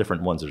all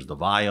different ones. There's the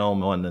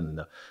Viome one and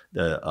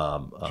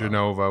the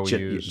Genova we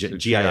use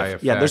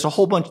GIF. Yeah, there's a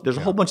whole bunch. There's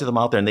a whole bunch of them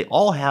out there, and they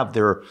all have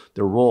their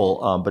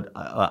role. But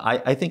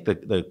I think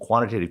the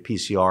quantitative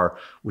PCR,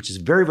 which is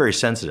very very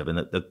sensitive, and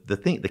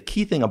the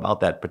key thing about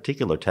that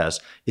particular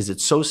test is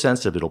it's so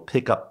sensitive it'll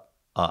pick up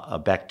a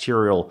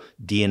bacterial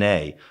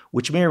DNA,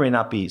 which may or may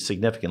not be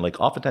significant. Like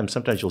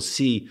sometimes you'll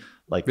see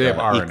they have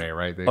RNA,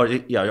 right?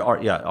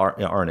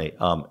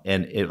 RNA,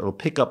 and it'll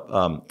pick up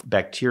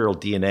bacterial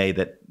DNA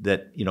that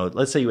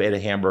let's say you ate a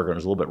hamburger and it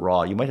was a little bit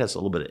raw. You might have a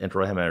little bit of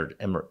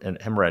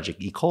hemorrhagic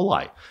E.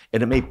 coli,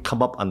 and it may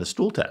come up on the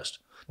stool test.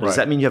 Does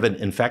that mean you have an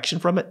infection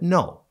from it?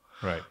 No.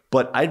 Right.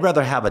 But I'd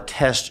rather have a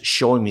test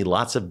showing me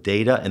lots of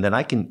data, and then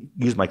I can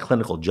use my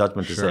clinical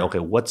judgment to say, okay,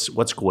 what's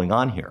going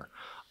on here?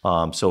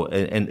 So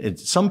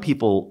some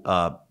people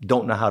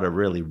don't know how to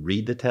really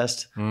read the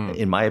test,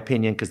 in my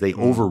opinion, because they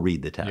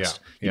overread the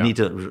test. You need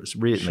to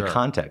read it in the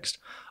context.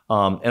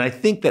 And I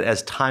think that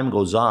as time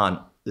goes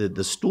on,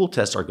 the stool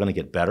tests are going to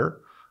get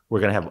better. We're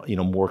going to have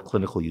more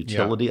clinical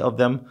utility of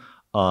them.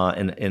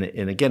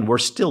 And again, we're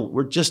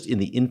just in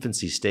the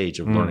infancy stage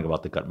of learning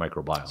about the gut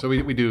microbiome. So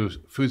we do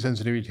food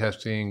sensitivity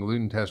testing,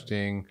 gluten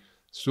testing,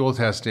 stool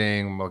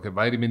testing, look at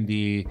vitamin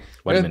D.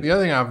 The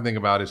other thing I often think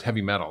about is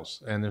heavy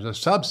metals. And there's a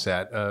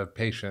subset of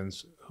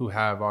patients who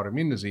have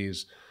autoimmune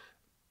disease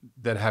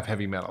that have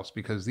heavy metals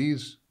because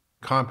these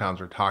compounds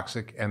are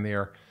toxic and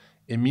they're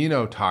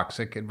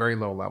immunotoxic at very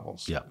low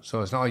levels. Yeah.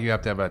 So it's not like you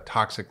have to have a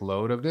toxic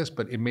load of this,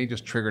 but it may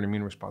just trigger an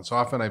immune response. So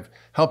often I've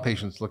helped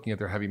patients looking at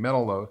their heavy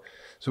metal load.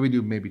 So we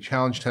do maybe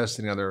challenge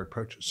testing and other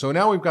approaches. So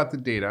now we've got the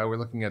data. We're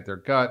looking at their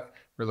gut.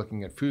 We're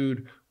looking at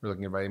food. We're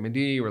looking at vitamin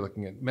D. We're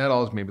looking at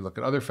metals. Maybe look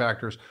at other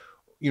factors.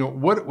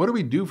 What do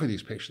we do for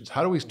these patients?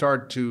 How do we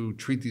start to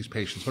treat these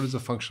patients? What is the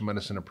functional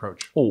medicine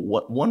approach?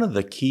 One of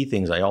the key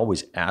things I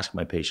always ask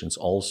my patients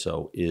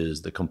also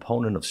is the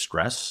component of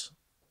stress.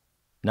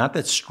 Not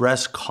that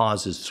stress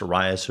causes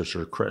psoriasis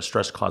or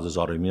stress causes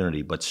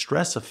autoimmunity, but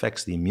stress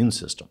affects the immune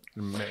system.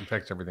 It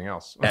affects everything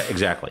else.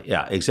 Exactly.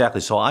 Yeah,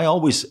 exactly. So I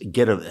always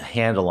get a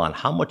handle on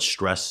how much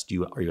stress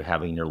are you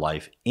having in your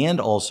life,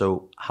 and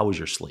also how is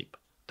your sleep.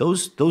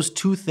 Those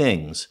two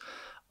things,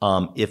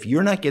 if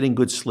you're not getting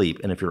good sleep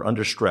and if you're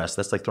under stress,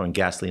 that's like throwing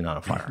gasoline on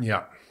a fire.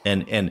 Yeah.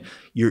 And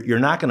you're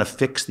not going to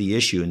fix the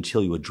issue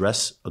until you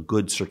address a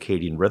good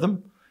circadian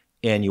rhythm,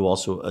 and you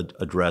also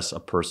address a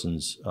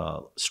person's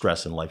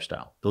stress and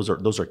lifestyle. Those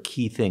are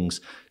key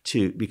things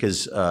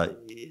because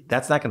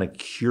that's not going to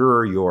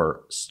cure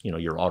your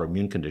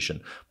autoimmune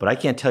condition. But I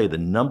can't tell you the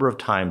number of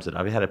times that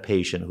I've had a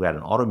patient who had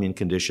an autoimmune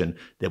condition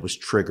that was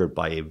triggered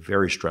by a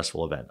very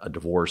stressful event, a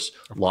divorce,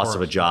 loss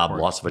of a job,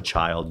 loss of a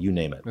child, you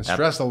name it. And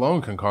stress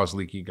alone can cause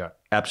leaky gut.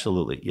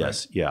 Absolutely.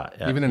 Yes. Right.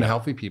 Yeah. Even in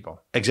healthy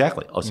people.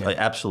 Exactly.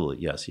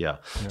 Absolutely. Yes. Yeah.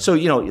 So,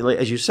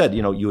 as you said,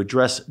 you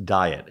address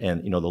diet,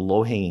 and, the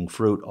low-hanging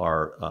fruit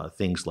are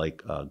things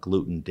like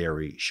gluten,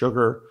 dairy,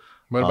 sugar.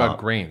 What about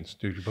grains?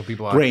 Do you put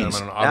people on an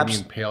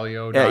autoimmune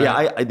paleo diet?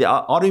 Yeah, the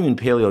autoimmune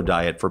paleo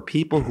diet, for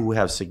people who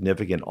have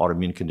significant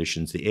autoimmune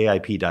conditions, the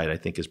AIP diet, I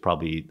think, is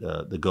probably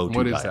the go-to diet.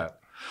 What is that?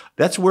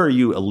 That's where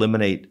you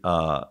eliminate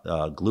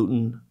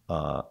gluten,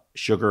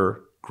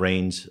 sugar,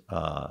 grains,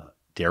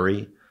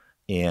 dairy,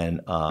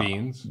 and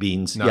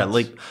beans. Nuts. Yeah,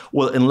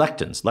 and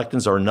lectins.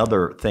 Lectins are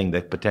another thing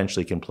that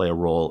potentially can play a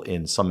role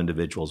in some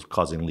individuals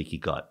causing leaky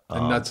gut.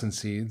 And nuts and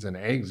seeds and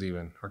eggs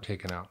even are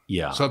taken out.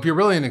 Yeah. So if you're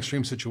really in an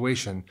extreme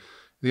situation,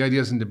 the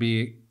idea isn't to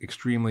be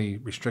extremely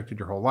restricted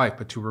your whole life,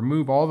 but to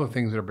remove all the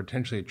things that are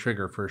potentially a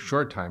trigger for a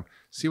short time,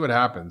 see what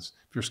happens.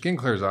 If your skin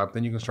clears up,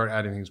 then you can start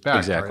adding things back.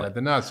 Exactly. Add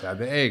the nuts, add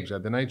the eggs,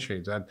 add the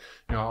nightshades, add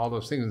all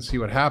those things and see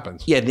what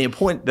happens. Yeah, the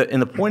point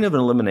of an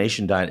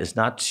elimination diet is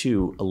not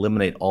to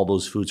eliminate all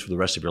those foods for the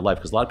rest of your life,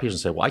 because a lot of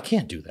patients say, well, I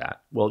can't do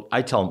that. Well,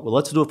 I tell them, well,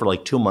 let's do it for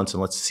like 2 months and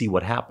let's see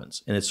what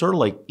happens. And it's sort of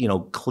like,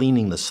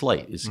 cleaning the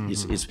slate.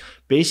 It's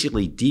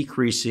basically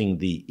decreasing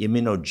the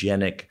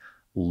immunogenic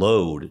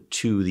load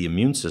to the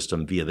immune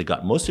system via the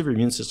gut. Most of your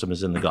immune system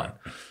is in the gut.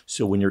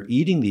 So when you're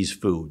eating these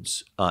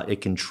foods,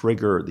 it can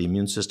trigger the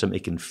immune system.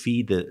 It can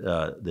feed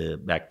the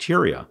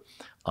bacteria.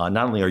 Not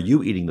only are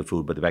you eating the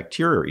food, but the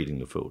bacteria are eating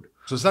the food.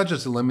 So it's not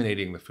just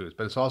eliminating the foods,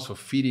 but it's also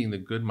feeding the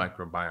good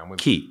microbiome with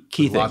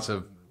key lots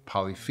of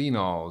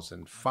polyphenols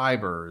and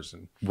fibers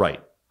and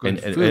right.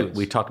 And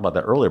we talked about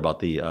that earlier about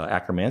the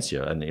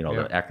Akkermansia and the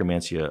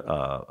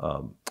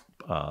Akkermansia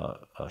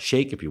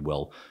shake, if you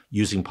will,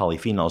 using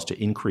polyphenols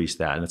to increase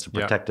that, and it's a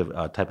protective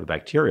type of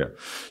bacteria.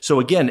 So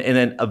again, and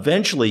then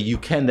eventually you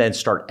can then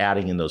start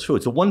adding in those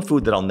foods. The one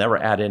food that I'll never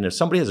add in, if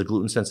somebody has a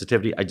gluten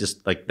sensitivity, I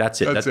just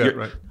that's it. That's it,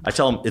 right. I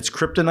tell them it's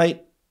kryptonite.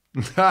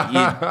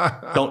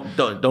 Don't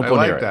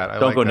go near it.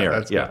 Don't go near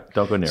it. Yeah,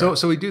 don't go near it.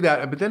 So we do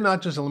that, but then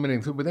not just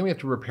eliminating food, but then we have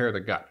to repair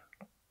the gut.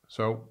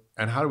 So,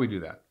 and how do we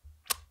do that?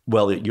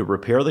 Well, you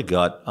repair the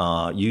gut.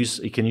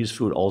 You can use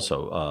food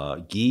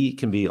also. Ghee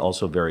can be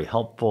also very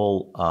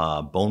helpful.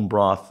 Bone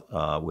broth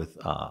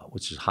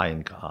which is high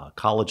in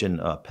collagen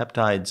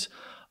peptides.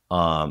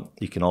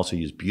 You can also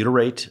use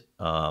butyrate.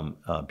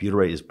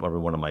 Butyrate is probably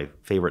one of my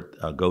favorite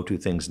go-to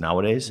things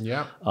nowadays.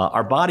 Yeah.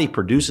 Our body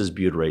produces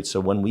butyrate, so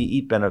when we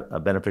eat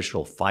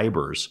beneficial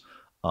fibers,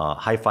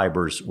 high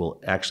fibers will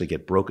actually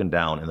get broken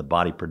down and the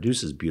body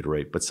produces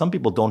butyrate, but some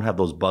people don't have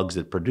those bugs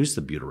that produce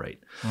the butyrate.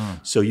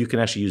 So you can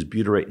actually use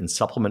butyrate in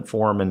supplement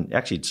form, and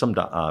actually some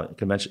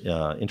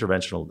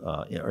interventional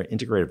or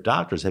integrative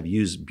doctors have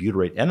used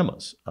butyrate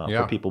enemas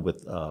for people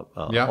with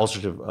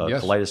ulcerative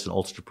colitis and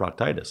ulcerative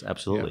proctitis.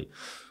 Absolutely. Yeah.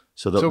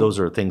 So those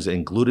are things,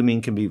 and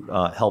glutamine can be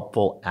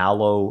helpful.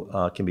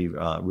 Aloe can be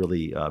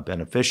really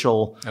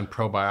beneficial. And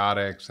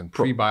probiotics and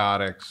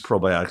prebiotics.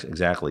 Probiotics,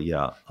 exactly,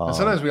 yeah. And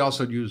sometimes we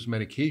also use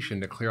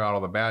medication to clear out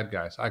all the bad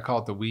guys. I call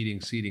it the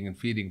weeding, seeding, and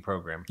feeding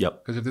program.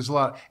 Yep. Because if there's a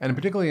lot, and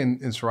particularly in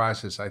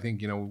psoriasis, I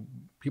think,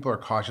 people are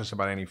cautious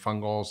about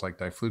antifungals like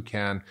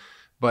diflucan.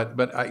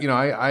 But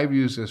I've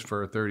used this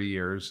for 30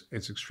 years.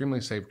 It's an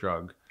extremely safe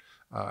drug.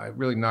 I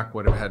really knock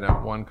wood, have had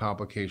not one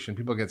complication.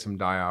 People get some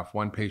die-off.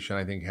 One patient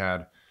I think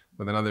had,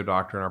 with another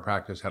doctor in our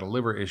practice, had a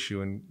liver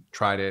issue and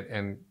tried it,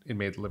 and it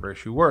made the liver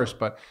issue worse.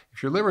 But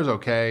if your liver is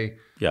okay,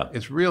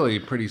 it's really a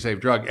pretty safe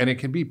drug, and it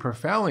can be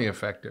profoundly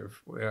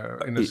effective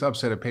in a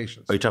subset of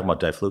patients. Are you talking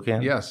about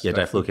diflucan? Yes. Yeah,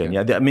 diflucan.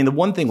 Yeah, I mean, the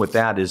one thing with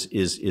that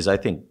is I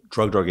think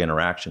drug-drug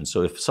interaction.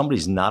 So if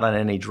somebody's not on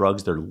any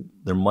drugs,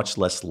 they're much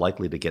less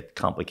likely to get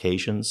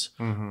complications.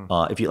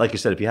 If you, like you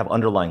said, if you have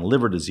underlying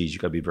liver disease, you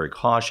got to be very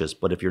cautious.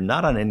 But if you're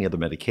not on any other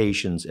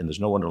medications and there's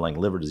no underlying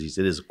liver disease,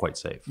 it is quite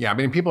safe. Yeah, I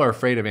mean, people are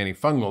afraid of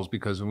antifungals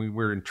because when we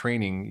were in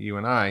training, you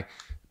and I,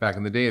 back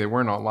in the day, there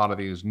weren't a lot of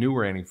these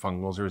newer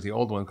antifungals. There was the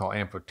old one called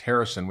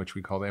amphotericin, which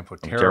we called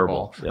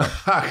amphoterrible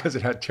because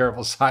it had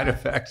terrible side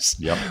effects.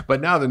 Yep. But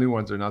now the new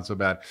ones are not so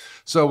bad.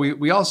 So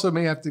we also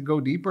may have to go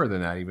deeper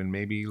than that, even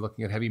maybe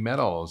looking at heavy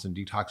metals and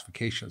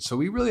detoxification. So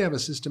we really have a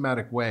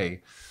systematic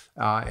way.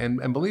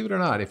 And believe it or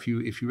not, if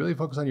you really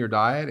focus on your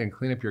diet and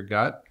clean up your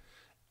gut,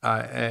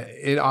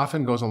 it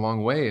often goes a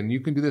long way. And you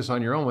can do this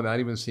on your own without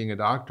even seeing a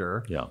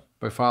doctor. Yeah.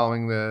 By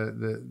following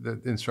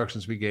the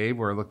instructions we gave.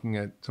 We're looking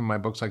at some of my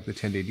books like the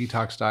 10-Day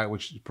Detox Diet,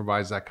 which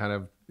provides that kind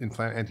of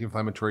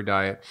anti-inflammatory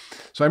diet.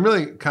 So I'm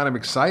really kind of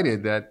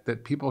excited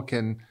that people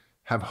can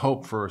have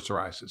hope for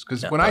psoriasis.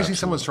 Because when I see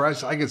someone with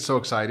psoriasis, I get so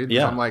excited.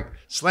 I'm like,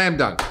 slam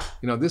dunk.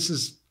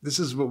 This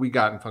is what we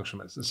got in functional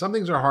medicine. Some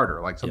things are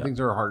harder. Like some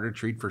things are harder to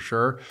treat for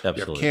sure.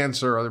 Absolutely. You have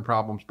cancer, other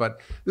problems. But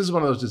this is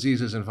one of those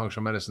diseases in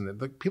functional medicine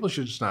that people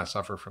should just not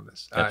suffer from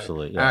this.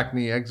 Absolutely.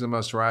 Acne, eczema,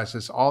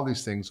 psoriasis, all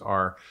these things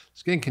are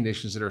skin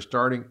conditions that are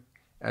starting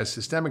as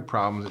systemic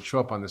problems that show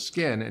up on the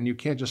skin, and you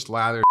can't just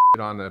lather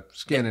on the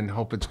skin and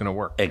hope it's going to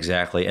work.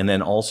 Exactly. And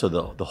then also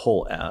the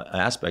whole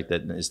aspect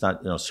that it's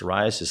not,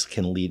 psoriasis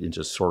can lead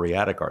into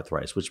psoriatic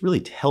arthritis, which really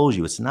tells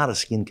you it's not a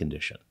skin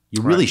condition.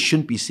 You really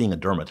shouldn't be seeing a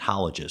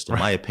dermatologist, in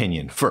my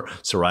opinion, for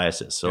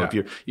psoriasis. So if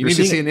you need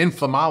to see an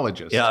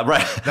inflammologist. Yeah,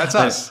 right. That's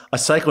us. A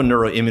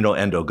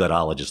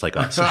psychoneuroimmunoendogutologist like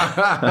us.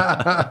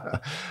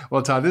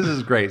 Well, Todd, this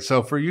is great.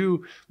 So for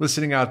you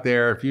listening out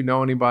there, if you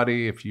know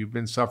anybody, if you've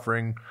been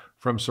suffering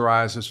from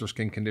psoriasis or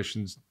skin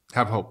conditions,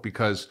 have hope,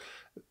 because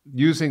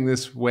using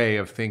this way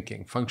of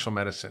thinking, functional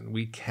medicine,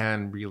 we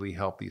can really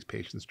help these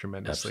patients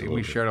tremendously. Absolutely.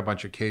 We shared a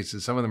bunch of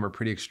cases. Some of them are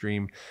pretty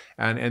extreme,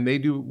 and they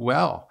do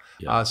well.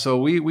 Yeah. So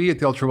we at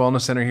the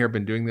UltraWellness Center here have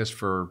been doing this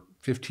for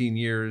 15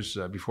 years.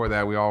 Before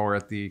that, we all were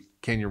at the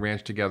Canyon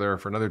Ranch together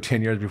for another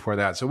 10 years before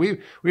that. So we have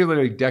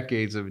literally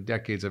decades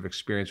of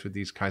experience with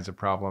these kinds of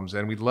problems.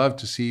 And we'd love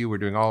to see you. We're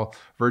doing all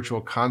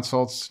virtual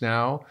consults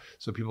now,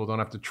 so people don't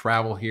have to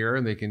travel here,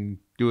 and they can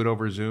do it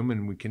over Zoom,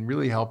 and we can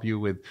really help you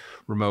with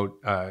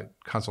remote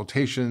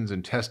consultations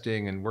and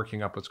testing and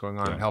working up what's going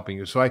on and helping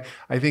you. So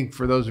I think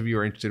for those of you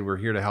who are interested, we're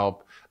here to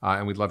help,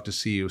 and we'd love to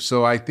see you.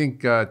 So I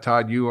think,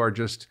 Todd, you are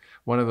just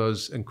one of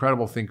those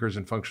incredible thinkers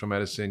in functional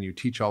medicine. You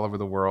teach all over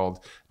the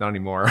world, not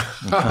anymore,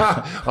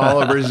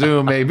 all over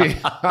Zoom, maybe.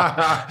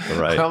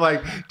 Right. I'm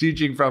like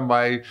teaching from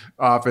my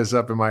office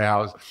up in my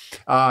house.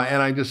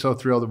 And I'm just so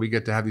thrilled that we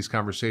get to have these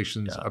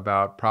conversations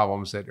about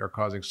problems that are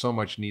causing so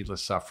much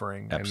needless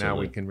suffering. Absolutely. And now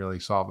we can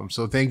really solve them.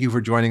 So thank you for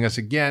joining us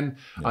again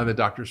on the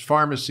Doctor's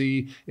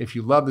Pharmacy. If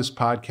you love this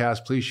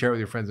podcast, please share it with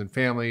your friends and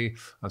family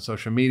on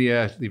social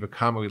media. Leave a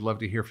comment. We'd love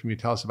to hear from you.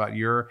 Tell us about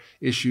your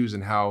issues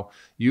and how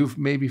you've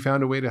maybe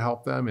found a way to help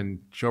them, and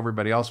show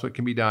everybody else what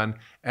can be done.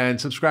 And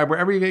subscribe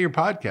wherever you get your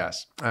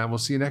podcasts. And we'll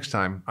see you next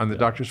time on the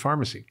Doctor's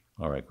Pharmacy.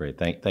 All right, great.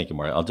 Thank you,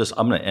 Mario. I'm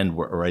going to end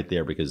right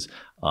there, because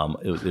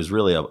there's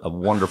really a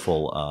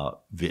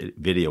wonderful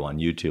video on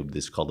YouTube.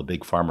 This is called The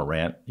Big Pharma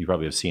Rant. You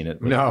probably have seen it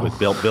with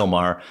Bill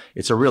Maher.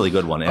 It's a really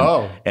good one.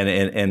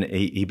 And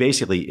he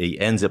basically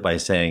ends it by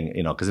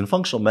saying, because in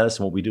functional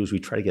medicine, what we do is we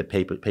try to get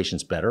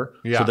patients better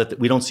so that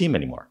we don't see them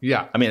anymore.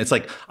 Yeah. I mean, it's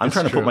like I'm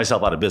trying to put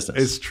myself out of business.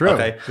 It's true.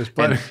 Okay.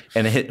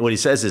 And what he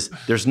says is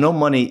there's no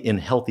money in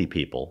healthy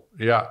people.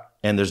 Yeah.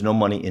 And there's no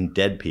money in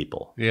dead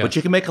people. Yeah. But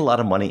you can make a lot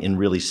of money in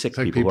really sick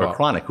people who are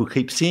chronic, who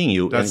keep seeing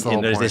you. That's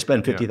and the they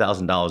spend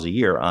 $50,000 a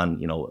year on,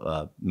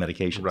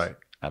 medications. Right.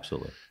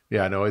 Absolutely.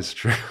 Yeah, no, it's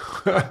true.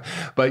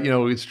 But,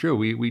 it's true.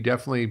 We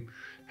definitely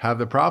have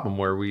the problem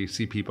where we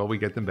see people, we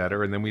get them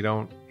better, and then we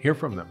don't hear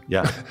from them.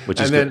 Yeah, which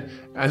is good.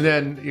 And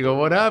then you go,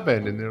 what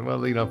happened? And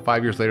then,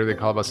 5 years later, they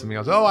call about something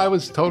else. Oh, I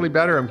was totally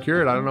better. I'm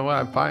cured. I don't know why.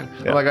 I'm fine.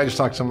 Yeah. Like I just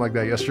talked to someone like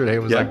that yesterday.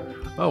 It was like,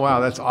 oh, wow,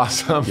 that's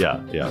awesome.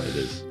 Yeah, it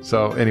is.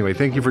 So anyway,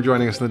 thank you for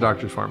joining us in the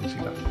Doctor's Pharmacy.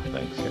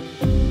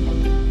 Thanks.